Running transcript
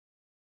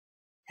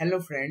Hello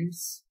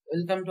friends,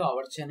 welcome to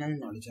our channel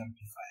Knowledge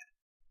Amplifier.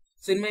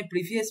 So in my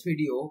previous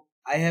video,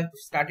 I have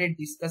started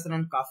discussion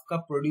on Kafka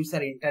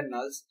producer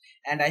internals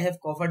and I have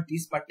covered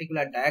this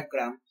particular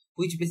diagram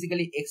which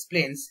basically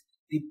explains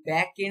the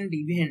backend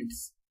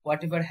events,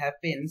 whatever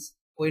happens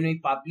when we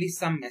publish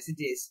some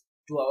messages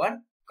to our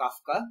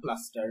Kafka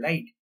cluster,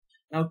 right?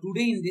 Now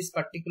today in this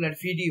particular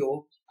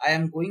video, I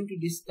am going to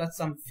discuss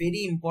some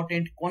very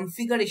important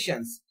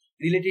configurations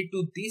related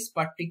to this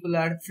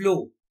particular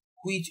flow,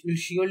 which will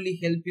surely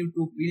help you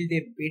to build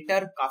a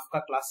better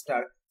Kafka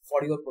cluster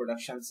for your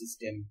production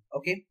system.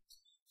 Okay.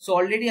 So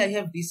already I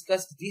have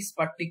discussed this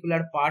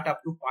particular part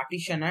up to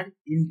partitioner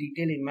in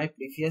detail in my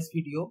previous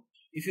video.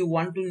 If you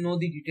want to know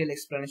the detailed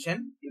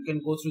explanation, you can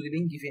go through the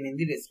link given in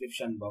the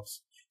description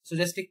box. So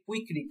just a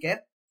quick recap.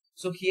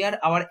 So here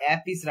our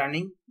app is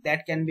running,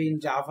 that can be in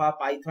Java,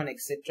 Python,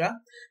 etc.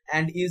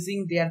 And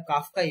using their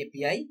Kafka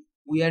API,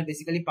 we are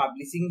basically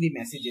publishing the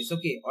messages,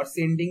 okay, or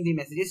sending the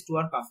messages to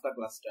our Kafka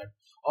cluster.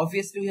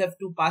 Obviously, we have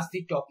to pass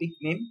the topic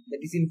name, that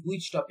is in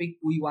which topic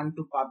we want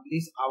to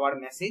publish our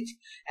message,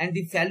 and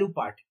the value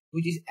part,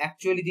 which is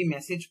actually the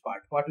message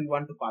part, what we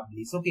want to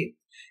publish, okay.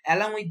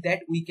 Along with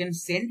that, we can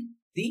send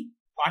the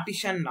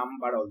partition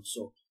number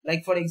also.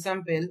 Like for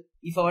example,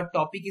 if our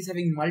topic is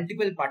having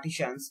multiple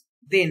partitions,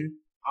 then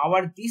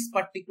this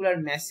particular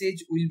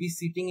message will be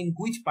sitting in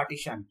which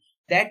partition,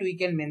 that we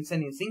can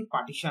mention using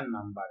partition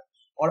number.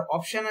 Or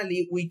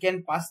optionally, we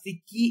can pass the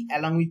key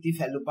along with the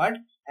value part,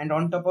 and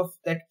on top of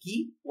that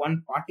key,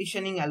 one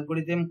partitioning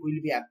algorithm will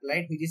be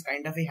applied, which is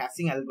kind of a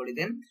hashing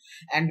algorithm.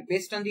 And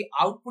based on the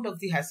output of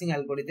the hashing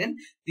algorithm,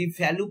 the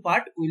value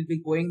part will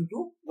be going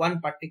to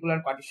one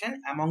particular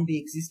partition among the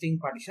existing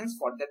partitions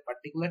for that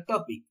particular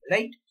topic,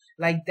 right?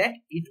 Like that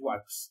it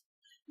works.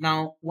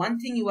 Now, one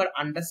thing you are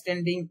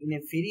understanding in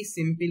a very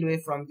simple way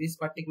from this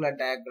particular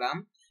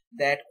diagram,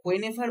 that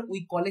whenever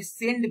we call a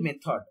send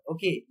method,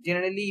 okay,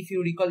 generally if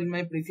you recall in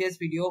my previous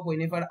video,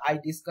 whenever I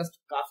discussed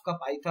Kafka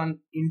Python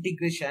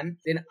integration,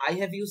 then I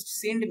have used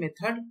send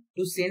method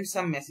to send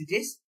some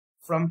messages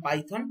from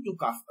Python to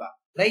Kafka,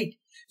 right?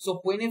 So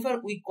whenever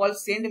we call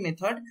send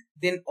method,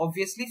 then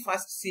obviously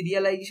first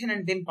serialization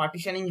and then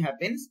partitioning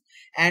happens,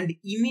 and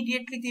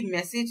immediately the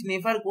message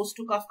never goes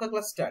to Kafka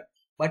cluster,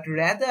 but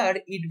rather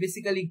it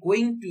basically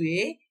going to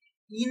a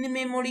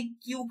in-memory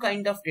queue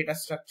kind of data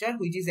structure,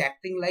 which is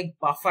acting like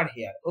buffer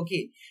here,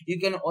 okay. You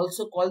can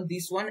also call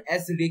this one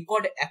as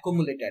record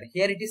accumulator.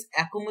 Here it is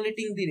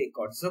accumulating the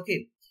records,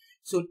 okay.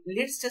 So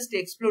let's just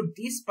explore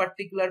this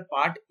particular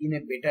part in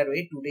a better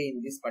way today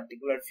in this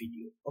particular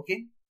video,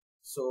 okay.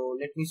 So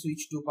let me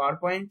switch to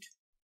PowerPoint.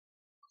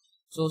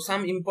 So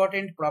some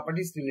important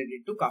properties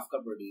related to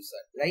Kafka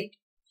producer, right?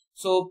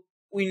 So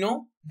we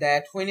know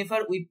that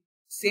whenever we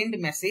send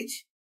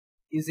message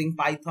using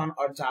Python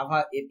or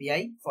Java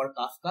API for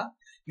Kafka,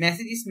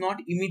 message is not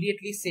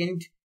immediately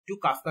sent to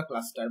Kafka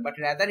cluster, but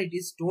rather it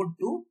is stored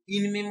to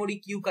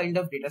in-memory queue kind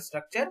of data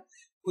structure,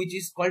 which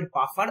is called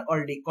buffer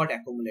or record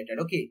accumulator,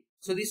 okay.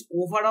 So this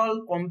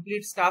overall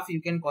complete stuff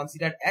you can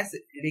consider as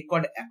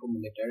record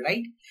accumulator,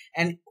 right?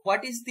 And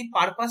what is the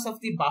purpose of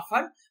the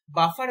buffer?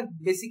 Buffer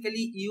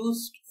basically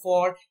used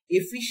for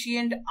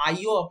efficient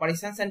IO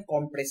operations and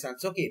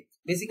compressions, okay.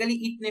 Basically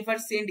it never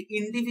send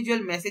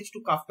individual message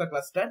to Kafka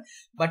cluster,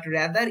 but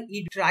rather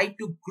it try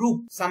to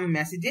group some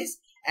messages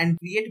and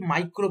create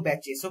micro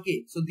batches,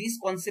 okay. So this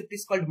concept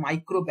is called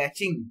micro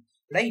batching,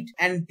 right?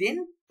 And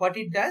then what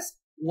it does,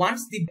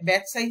 once the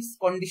batch size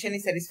condition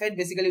is satisfied,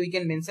 basically we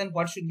can mention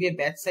what should be a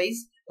batch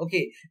size,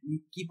 okay.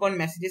 Keep on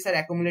messages are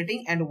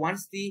accumulating, and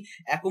once the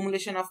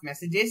accumulation of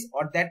messages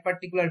or that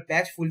particular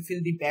batch fulfill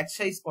the batch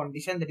size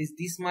condition, that is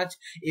this much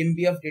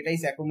MB of data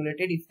is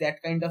accumulated, if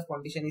that kind of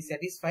condition is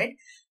satisfied,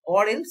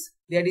 or else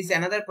there is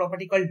another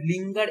property called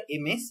linger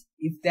ms.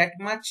 If that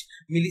much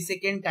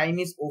millisecond time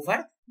is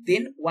over,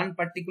 then one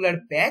particular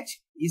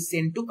batch is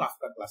sent to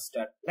Kafka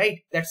cluster, right?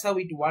 That's how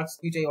it works,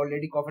 which I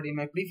already covered in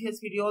my previous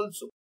video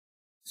also.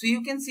 So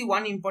you can see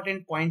one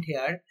important point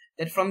here,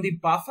 that from the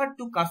buffer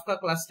to Kafka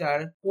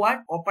cluster, what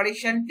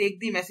operation take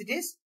the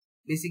messages?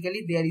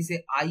 Basically there is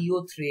a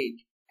IO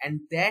thread, and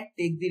that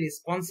take the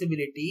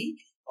responsibility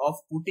of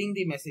putting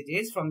the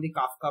messages from the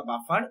Kafka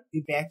buffer,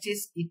 the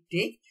batches it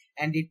take,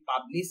 and it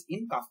publish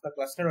in Kafka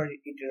cluster, or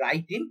it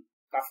write in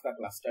Kafka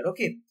cluster,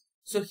 okay.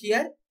 So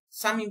here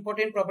some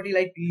important property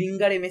like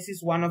linger ms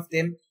is one of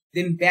them.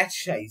 Then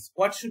batch size,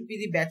 what should be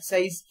the batch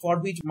size for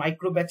which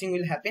micro batching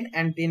will happen,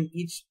 and then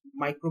each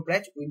micro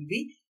batch will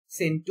be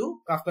sent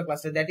to Kafka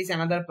cluster. That is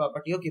another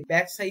property, okay.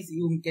 Batch size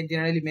you can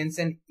generally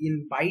mention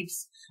in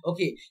bytes,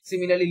 okay.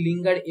 Similarly,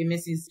 linger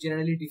ms is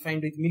generally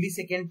defined with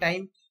millisecond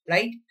time,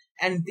 right?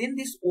 And then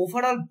this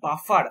overall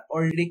buffer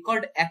or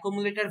record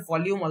accumulator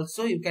volume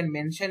also you can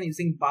mention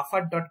using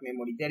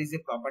buffer.memory. There is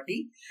a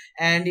property,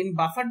 and in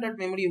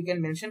buffer.memory you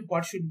can mention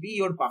what should be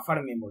your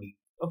buffer memory,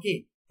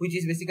 okay, which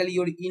is basically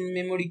your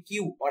in-memory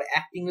queue or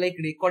acting like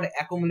record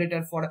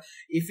accumulator for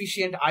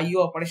efficient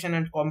IO operation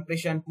and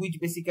compression, which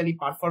basically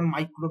perform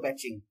micro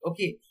batching,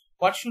 okay.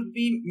 What should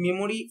be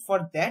memory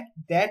for that?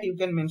 That you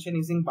can mention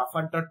using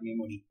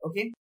buffer.memory,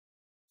 okay.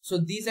 So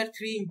these are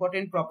three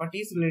important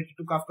properties related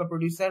to Kafka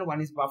Producer.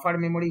 One is buffer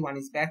memory, one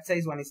is batch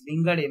size, one is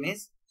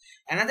linger.ms.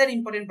 Another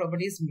important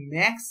property is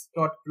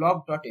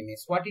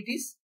max.block.ms. What it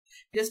is?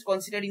 Just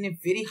consider in a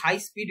very high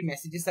speed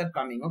messages are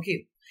coming,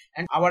 okay,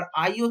 and our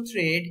IO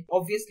thread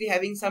obviously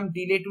having some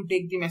delay to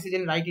take the message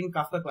and write in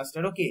Kafka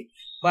cluster, okay,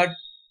 but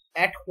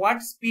at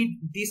what speed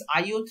this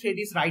IO thread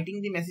is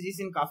writing the messages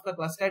in Kafka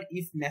cluster?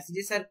 If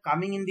messages are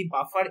coming in the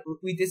buffer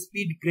with a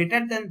speed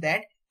greater than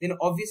that, then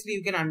obviously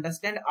you can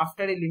understand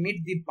after a limit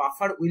the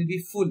buffer will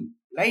be full,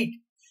 right?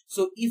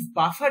 So if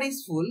buffer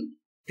is full,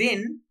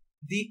 then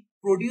the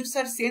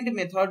producer send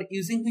method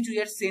using which we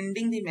are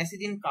sending the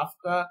message in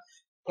Kafka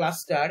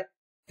cluster,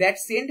 that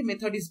send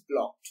method is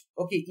blocked,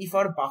 okay, if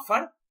our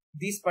buffer,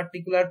 this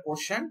particular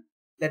portion,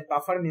 that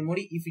buffer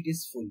memory, if it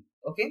is full,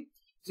 okay.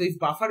 So if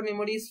buffer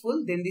memory is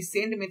full, then the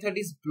send method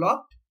is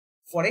blocked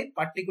for a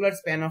particular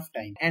span of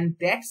time, and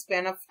that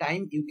span of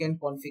time you can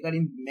configure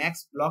in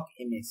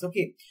max.block.ms,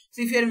 okay.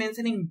 So if you are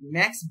mentioning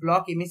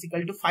max.block.ms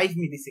equal to 5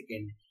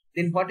 milliseconds,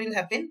 then what will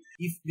happen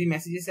if the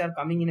messages are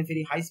coming in a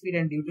very high speed,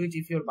 and due to which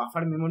if your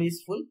buffer memory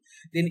is full,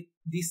 then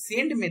the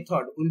send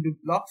method will be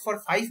blocked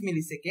for 5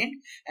 milliseconds,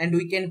 and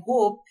we can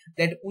hope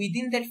that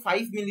within that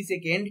 5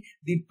 milliseconds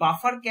the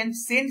buffer can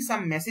send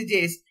some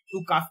messages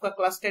to Kafka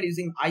cluster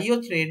using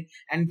IO thread,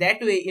 and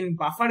that way in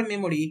buffer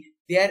memory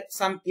there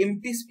some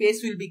empty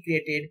space will be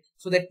created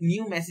so that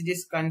new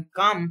messages can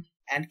come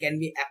and can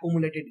be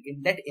accumulated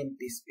in that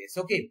empty space,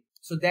 okay.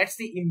 So that's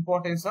the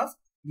importance of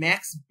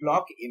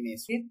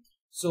max.block.ms, okay?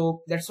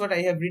 So that's what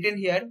I have written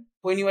here.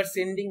 When you are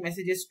sending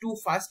messages too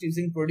fast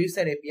using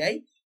producer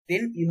API,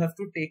 then you have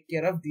to take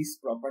care of these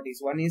properties.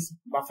 One is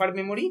buffer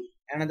memory,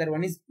 another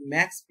one is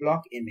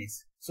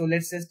max.block.ms. So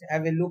let's just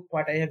have a look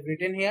what I have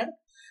written here.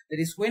 That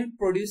is, when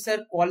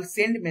producer call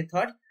send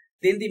method,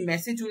 then the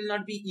message will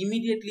not be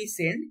immediately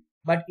sent,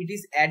 but it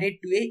is added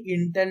to a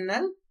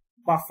internal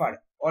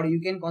buffer, or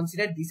you can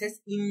consider this as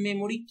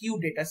in-memory queue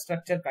data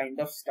structure kind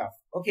of stuff,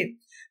 okay.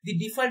 The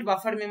default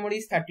buffer memory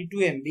is 32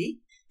 MB.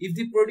 If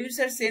the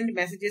producer send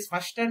messages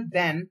faster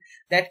than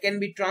that can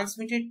be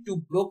transmitted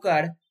to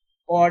broker,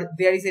 or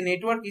there is a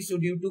network issue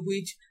due to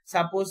which,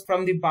 suppose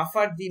from the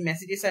buffer the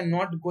messages are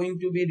not going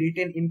to be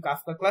written in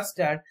Kafka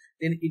cluster,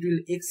 then it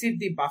will exceed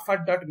the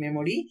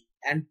buffer.memory,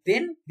 and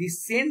then the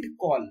send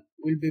call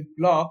will be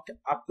blocked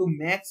up to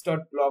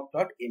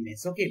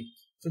max.block.ms, okay.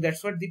 So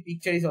that's what the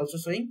picture is also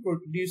showing.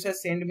 Producer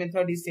send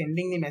method is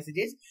sending the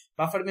messages.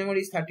 Buffer memory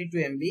is 32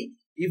 MB.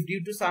 If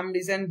due to some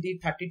reason the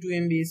 32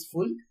 MB is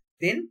full,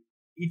 then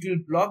it will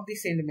block the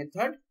send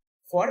method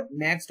for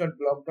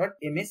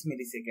max.block.ms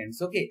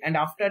milliseconds, okay. And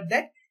after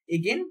that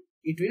again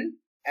it will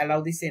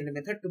allow the send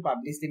method to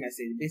publish the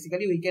message.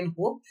 Basically we can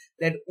hope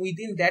that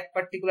within that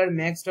particular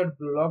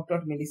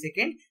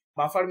max.block.millisecond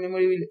buffer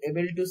memory will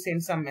able to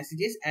send some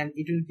messages, and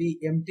it will be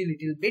empty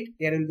little bit.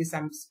 There will be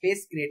some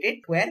space created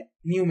where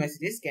new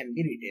messages can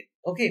be written,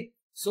 okay.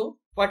 So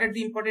what are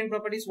the important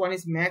properties? One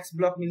is max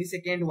block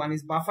millisecond, one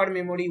is buffer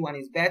memory, one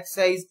is batch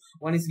size,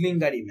 one is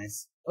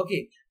linger.ms,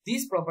 okay.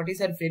 These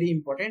properties are very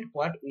important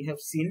what we have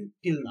seen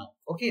till now,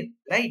 okay,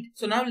 right?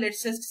 So now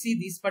let's just see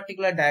this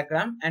particular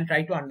diagram and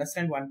try to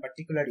understand one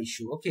particular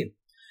issue, okay.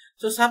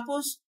 So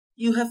suppose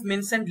you have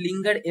mentioned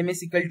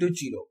linger.ms equal to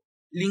 0.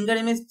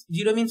 Linger.ms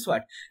 0 means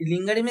what?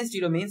 Linger.ms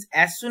 0 means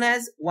as soon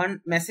as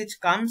one message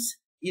comes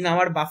in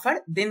our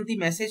buffer, then the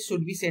message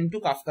should be sent to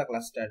Kafka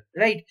cluster,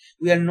 right?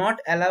 We are not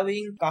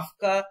allowing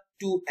Kafka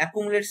to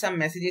accumulate some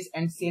messages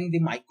and send the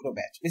micro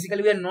batch.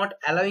 Basically, we are not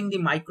allowing the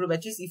micro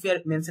batches if we are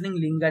mentioning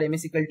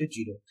linger.ms equal to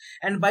 0.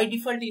 And by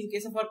default, in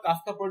case of our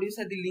Kafka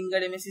producer, the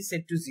linger.ms is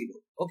set to 0.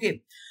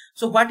 Okay.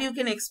 So what you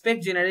can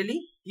expect generally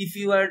if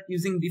you are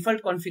using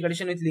default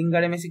configuration with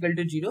linger.ms equal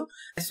to 0,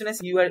 as soon as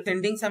you are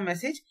sending some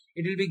message,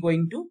 it will be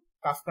going to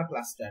Kafka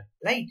cluster,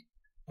 right?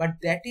 But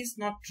that is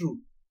not true.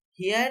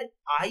 Here,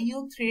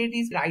 IO thread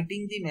is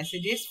writing the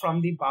messages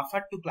from the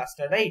buffer to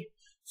cluster, right?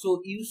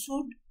 So you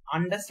should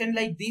understand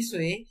like this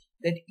way,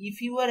 that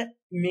if you are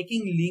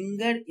making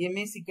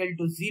linger.ms equal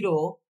to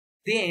 0,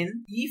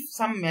 then if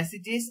some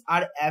messages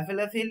are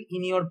available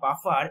in your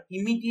buffer,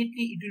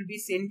 immediately it will be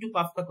sent to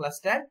Kafka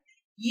cluster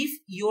if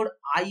your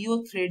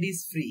IO thread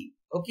is free.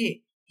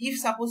 Okay. If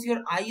suppose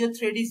your IO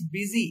thread is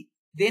busy,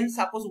 then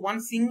suppose one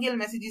single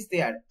message is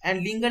there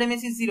and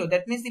linger.ms is 0,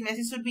 that means the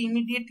message should be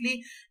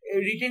immediately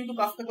written to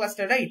Kafka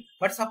cluster, right?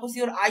 But suppose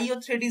your IO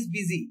thread is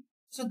busy,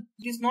 so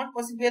it is not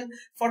possible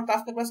for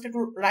Kafka cluster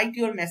to write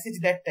your message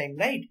that time,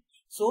 right?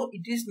 So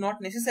it is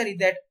not necessary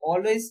that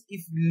always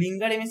if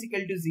linger.ms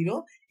equal to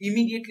 0,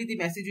 immediately the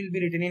message will be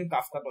written in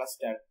Kafka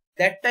cluster.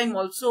 That time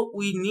also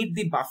we need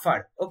the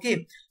buffer.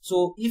 Okay.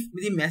 So if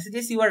the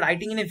messages you are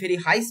writing in a very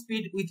high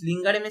speed with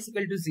linger.ms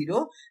equal to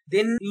 0,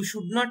 then you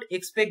should not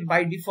expect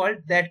by default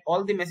that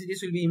all the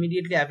messages will be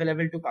immediately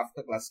available to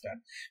Kafka cluster.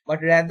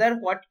 But rather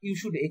what you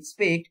should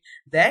expect,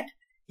 that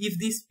if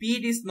the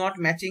speed is not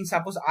matching,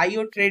 suppose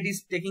IO thread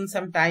is taking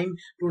some time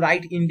to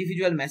write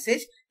individual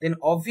message, then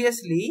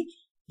obviously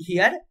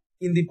here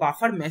in the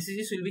buffer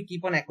messages will be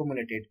keep on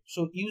accumulated.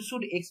 So you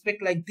should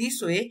expect like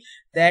this way,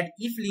 that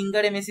if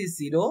linger.ms is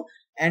 0,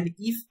 and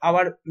if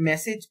our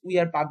message we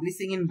are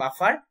publishing in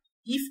buffer,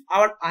 if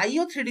our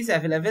IO thread is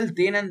available,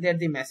 then and there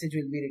the message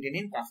will be written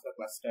in Kafka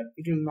cluster.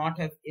 It will not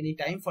have any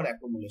time for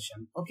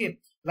accumulation. Okay,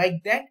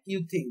 like that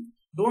you think.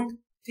 Don't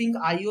think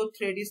IO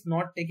thread is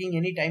not taking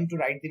any time to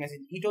write the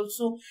message. It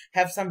also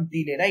have some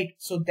delay, right?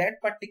 So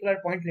that particular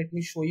point, let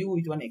me show you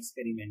with one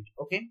experiment.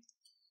 Okay,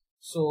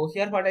 so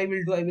here what I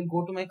will do, I will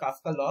go to my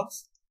Kafka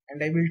logs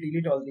and I will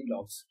delete all the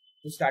logs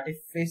to start a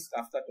fresh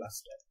Kafka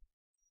cluster.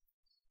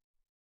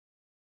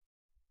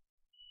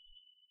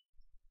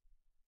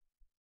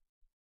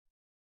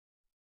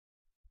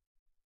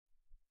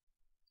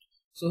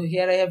 So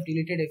here I have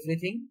deleted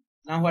everything.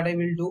 Now what I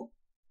will do,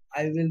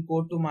 I will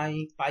go to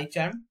my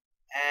PyCharm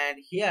and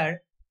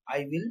here I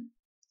will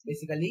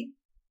basically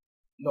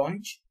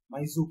launch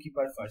my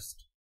Zookeeper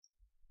first.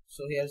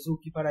 So here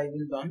Zookeeper I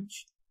will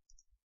launch.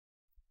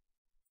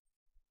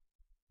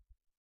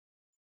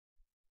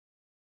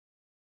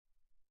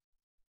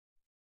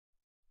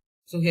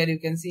 So here you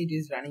can see it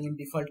is running in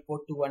default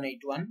port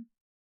 2181.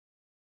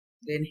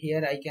 Then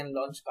here I can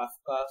launch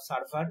Kafka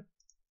server.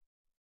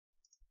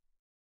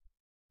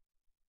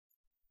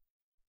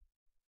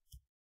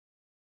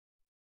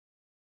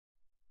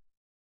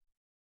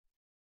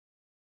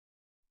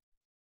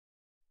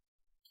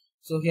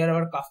 So here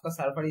our Kafka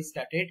server is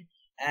started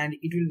and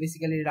it will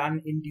basically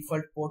run in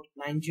default port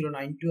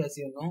 9092 as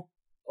you know.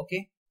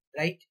 Okay,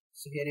 right?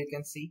 So here you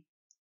can see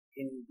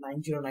in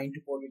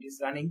 9092 port it is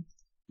running.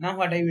 Now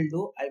what I will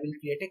do, I will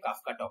create a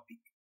Kafka topic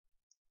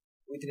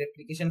with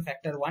replication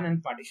factor 1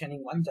 and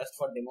partitioning 1 just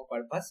for demo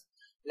purpose.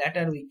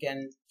 Later we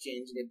can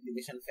change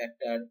replication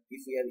factor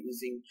if we are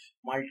using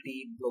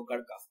multi-broker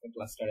Kafka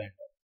cluster and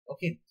all.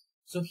 Okay,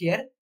 so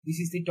here this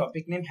is the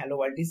topic name, hello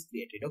world is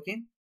created.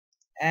 Okay,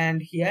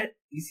 and here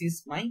this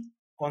is my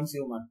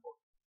consumer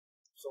code.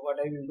 So what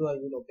I will do, I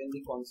will open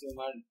the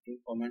consumer in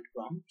command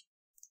prompt.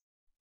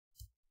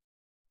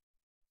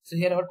 So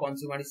here our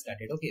consumer is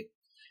started. Okay,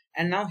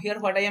 and now here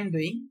what I am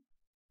doing,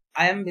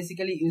 I am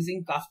basically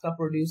using Kafka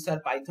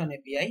Producer Python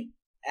API,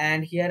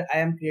 and here I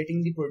am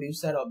creating the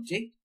producer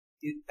object.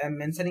 I am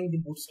mentioning the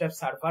bootstrap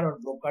server or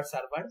broker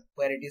server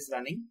where it is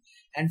running,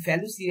 and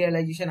value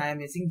serialization I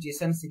am using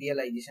JSON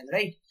serialization,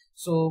 right?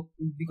 So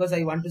because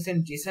I want to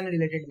send JSON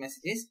related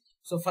messages,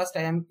 so first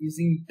I am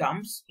using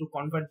dumps to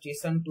convert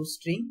JSON to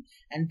string,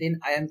 and then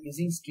I am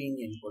using string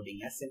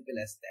encoding, as simple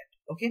as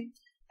that. Okay,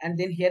 and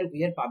then here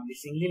we are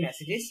publishing the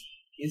messages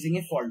using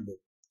a for loop.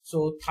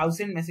 So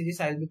 1000 messages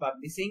I will be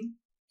publishing.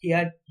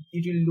 Here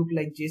it will look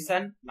like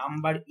JSON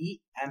number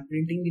E. I am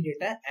printing the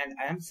data and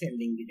I am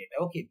sending the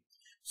data. Okay,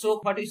 so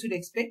what we should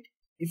expect,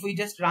 if we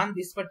just run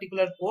this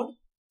particular code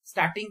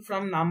starting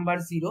from number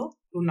 0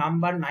 to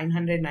number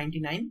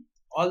 999,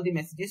 all the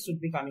messages should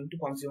be coming to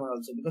consumer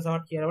also, because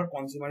here our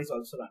consumer is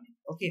also running.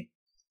 Okay,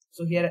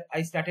 so here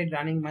I started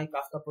running my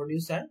Kafka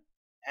producer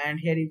and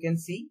here you can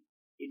see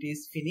it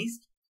is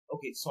finished.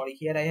 Okay, sorry,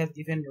 here I have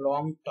given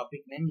wrong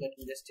topic name. Let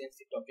me just change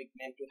the topic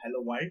name to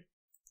hello world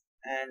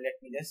and let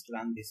me just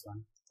run this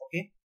one.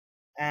 Okay,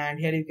 and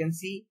here you can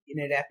see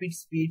in a rapid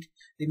speed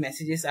the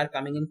messages are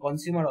coming in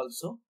consumer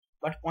also.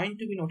 But point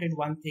to be noted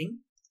one thing,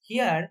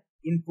 here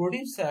in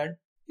producer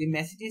the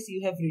messages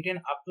you have written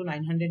up to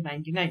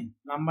 999,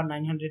 number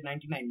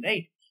 999,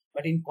 right?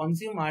 But in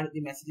consumer the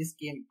messages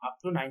came up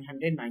to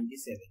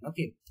 997.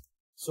 Okay,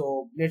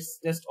 so let's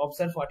just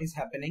observe what is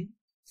happening.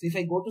 So if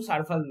I go to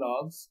server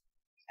logs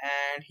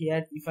and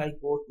here if I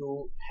go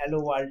to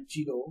hello world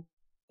 0,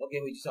 okay,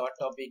 which is our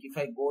topic, if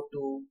I go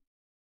to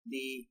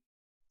the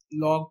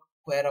log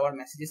where our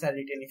messages are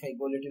written, if I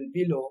go little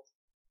below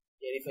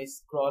here, if I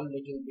scroll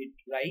little bit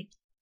right,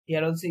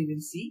 here also you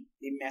will see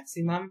the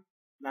maximum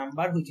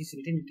number which is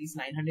written, it is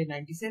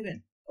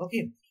 997.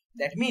 Okay,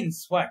 that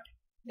means what?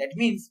 That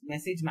means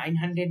message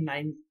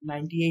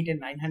 998 and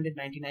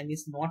 999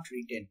 is not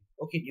written,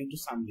 okay, due to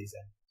some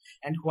reason.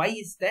 And why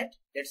is that?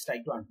 Let's try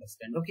to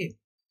understand. Okay,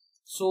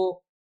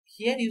 so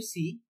here you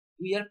see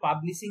we are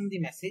publishing the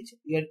message,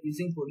 we are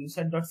using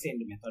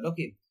producer.send method.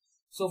 Okay,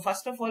 so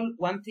first of all,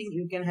 one thing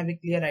you can have a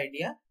clear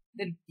idea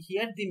that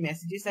here the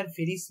messages are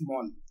very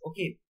small.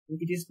 Okay,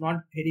 it is not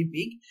very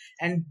big,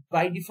 and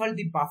by default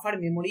the buffer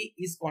memory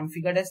is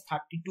configured as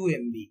 32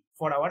 MB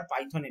for our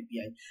Python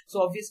API.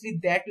 So obviously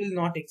that will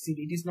not exceed.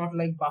 It is not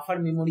like buffer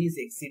memory is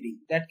exceeding.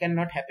 That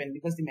cannot happen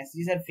because the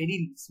messages are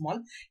very small.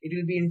 It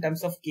will be in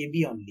terms of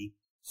KB only.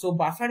 So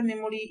buffer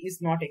memory is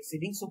not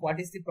exceeding. So what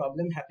is the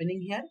problem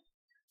happening here?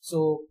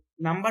 So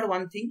number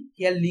one thing,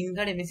 here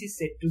linger MS is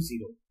set to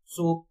 0.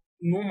 So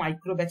no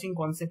micro batching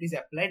concept is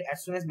applied.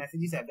 As soon as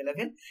message is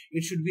available,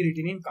 it should be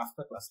written in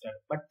Kafka cluster,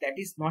 but that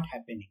is not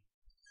happening.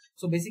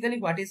 So basically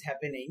what is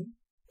happening,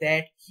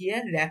 that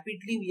here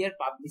rapidly we are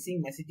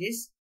publishing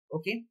messages.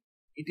 Okay,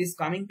 it is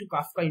coming to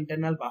Kafka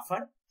internal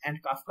buffer and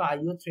Kafka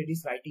IO thread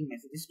is writing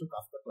messages to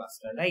Kafka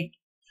cluster, right?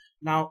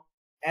 Now,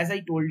 as I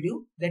told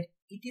you that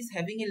it is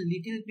having a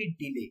little bit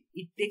delay.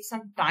 It takes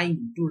some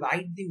time to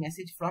write the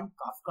message from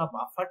Kafka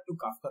buffer to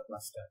Kafka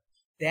cluster.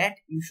 That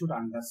you should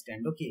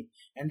understand. Okay,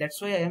 and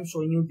that's why I am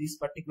showing you this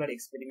particular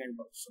experiment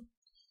also.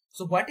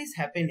 So what is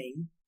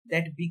happening,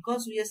 that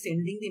because we are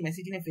sending the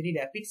message in a very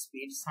rapid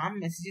speed, some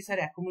messages are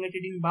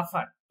accumulated in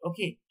buffer.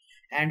 Okay,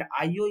 and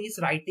IO is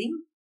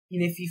writing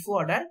in a FIFO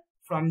order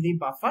from the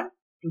buffer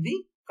to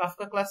the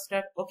Kafka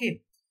cluster.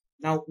 Okay,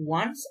 now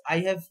once I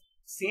have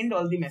sent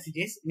all the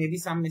messages, maybe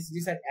some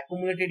messages are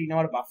accumulated in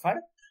our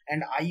buffer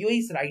and IO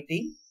is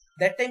writing.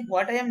 That time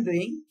what I am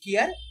doing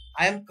here,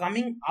 I am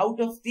coming out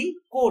of the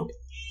code.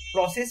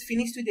 Process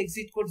finished with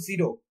exit code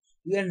 0.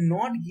 We are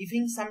not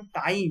giving some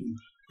time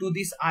to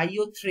this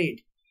IO thread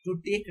to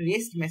take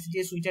rest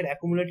messages which are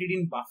accumulated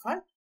in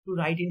buffer to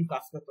write in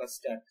Kafka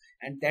cluster,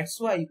 and that's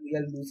why we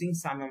are losing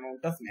some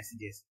amount of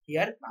messages.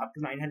 Here up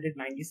to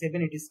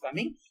 997 it is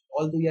coming,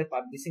 although we are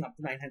publishing up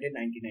to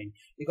 999,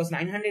 because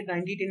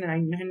 998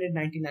 and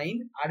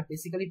 999 are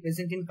basically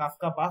present in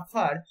Kafka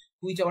buffer,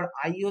 which our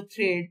IO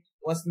thread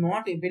was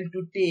not able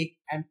to take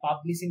and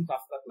publish in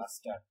Kafka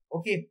cluster.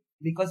 Okay,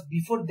 because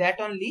before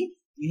that only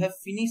we have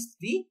finished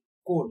the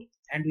code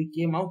and we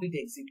came out with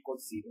exit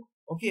code 0.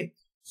 Okay,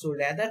 so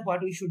rather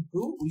what we should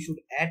do, we should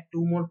add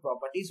two more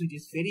properties, which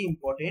is very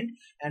important,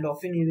 and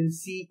often you will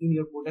see in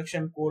your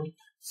production code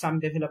some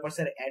developers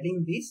are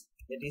adding this,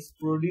 that is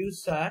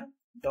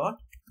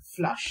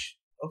producer.flush.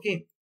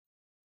 Okay,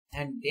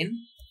 and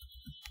then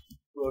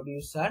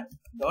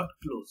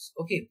producer.close.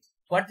 Okay,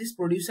 what this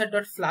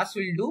producer.flush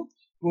will do,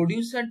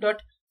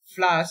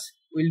 producer.flush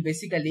will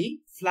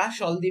basically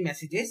flush all the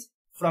messages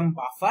from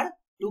buffer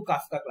to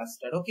Kafka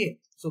cluster. Okay,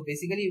 so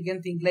basically you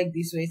can think like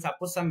this way.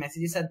 Suppose some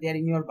messages are there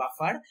in your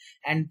buffer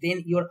and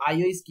then your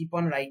IO is keep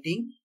on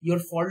writing, your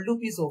for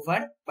loop is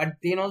over, but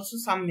then also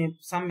some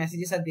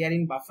messages are there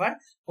in buffer.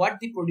 What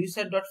the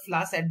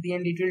producer.flush at the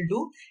end it will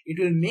do, it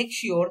will make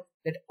sure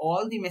that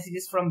all the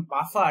messages from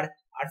buffer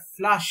are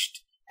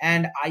flushed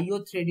and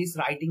IO thread is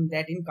writing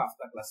that in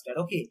Kafka cluster.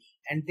 Okay,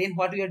 and then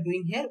what we are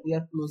doing here, we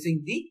are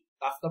closing the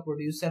Kafka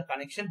producer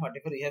connection,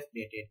 whatever we have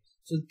created.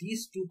 So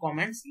these two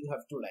comments you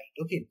have to write.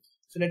 Okay,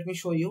 so let me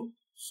show you.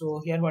 So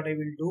here what I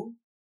will do,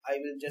 I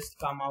will just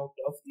come out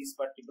of this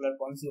particular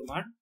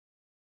consumer,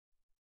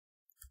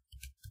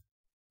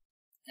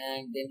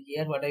 and then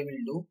here what I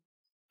will do,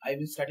 I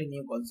will start a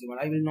new consumer.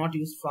 I will not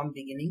use from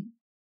beginning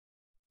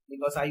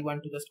because I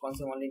want to just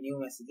consume only new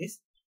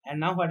messages. And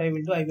now what I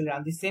will do, I will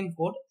run the same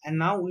code, and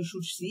now we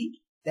should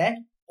see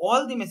that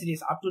all the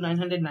messages up to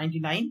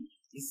 999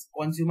 is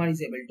consumer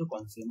is able to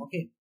consume.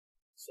 Okay,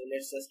 so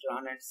let's just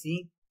run and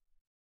see.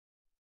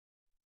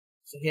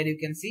 So here you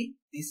can see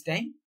this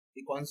time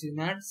the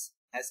consumers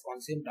has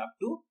consumed up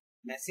to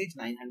message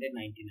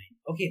 999.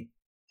 Okay,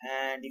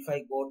 and if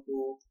I go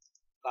to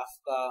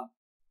Kafka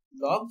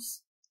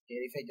logs,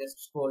 here if I just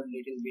scroll a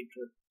little bit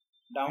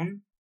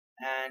down,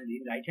 and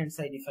in right hand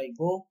side if I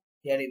go,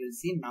 here you will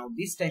see now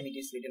this time it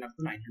is written up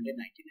to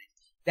 999.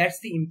 That's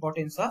the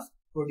importance of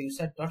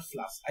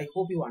producer.flush. I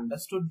hope you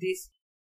understood this.